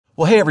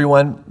Well, hey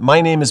everyone, my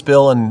name is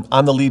Bill and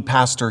I'm the lead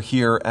pastor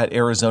here at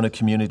Arizona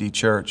Community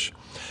Church.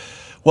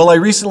 Well, I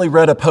recently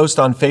read a post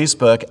on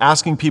Facebook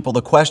asking people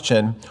the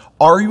question,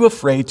 are you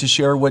afraid to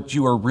share what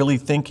you are really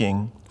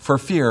thinking for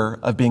fear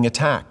of being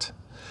attacked?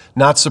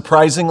 Not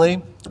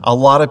surprisingly, a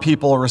lot of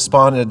people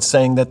responded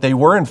saying that they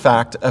were in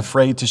fact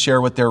afraid to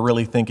share what they're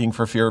really thinking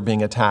for fear of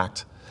being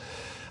attacked.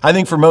 I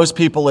think for most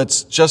people,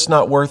 it's just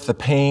not worth the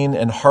pain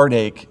and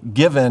heartache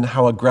given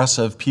how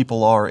aggressive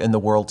people are in the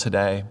world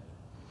today.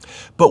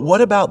 But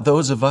what about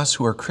those of us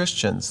who are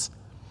Christians?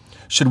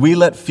 Should we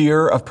let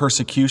fear of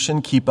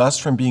persecution keep us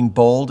from being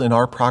bold in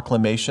our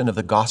proclamation of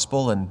the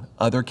gospel and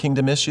other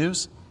kingdom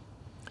issues?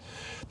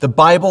 The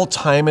Bible,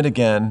 time and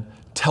again,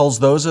 tells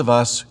those of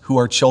us who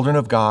are children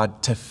of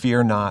God to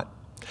fear not.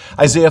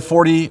 Isaiah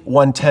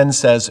 41:10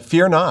 says,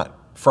 "Fear not,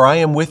 for I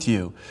am with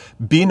you.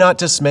 Be not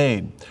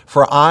dismayed,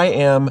 for I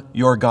am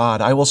your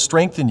God. I will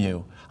strengthen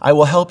you. I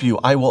will help you.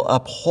 I will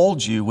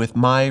uphold you with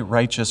my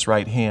righteous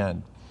right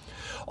hand."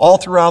 All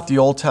throughout the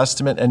Old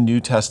Testament and New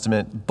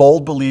Testament,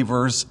 bold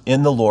believers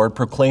in the Lord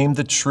proclaimed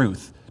the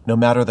truth, no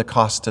matter the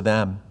cost to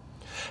them.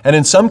 And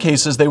in some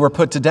cases, they were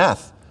put to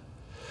death.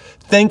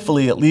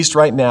 Thankfully, at least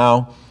right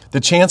now, the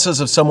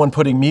chances of someone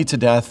putting me to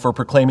death for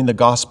proclaiming the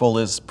gospel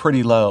is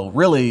pretty low,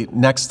 really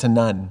next to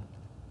none.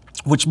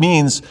 Which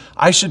means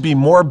I should be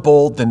more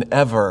bold than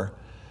ever,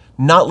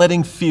 not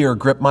letting fear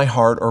grip my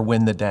heart or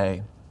win the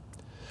day.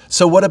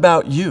 So what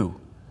about you?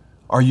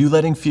 Are you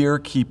letting fear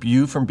keep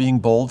you from being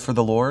bold for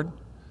the Lord?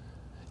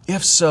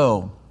 If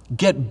so,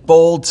 get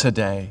bold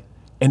today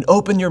and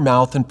open your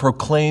mouth and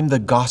proclaim the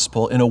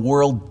gospel in a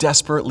world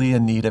desperately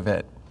in need of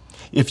it.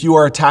 If you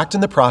are attacked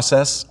in the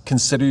process,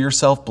 consider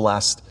yourself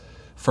blessed,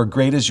 for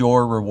great is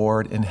your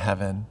reward in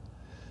heaven.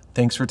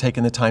 Thanks for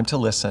taking the time to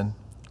listen.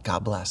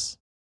 God bless.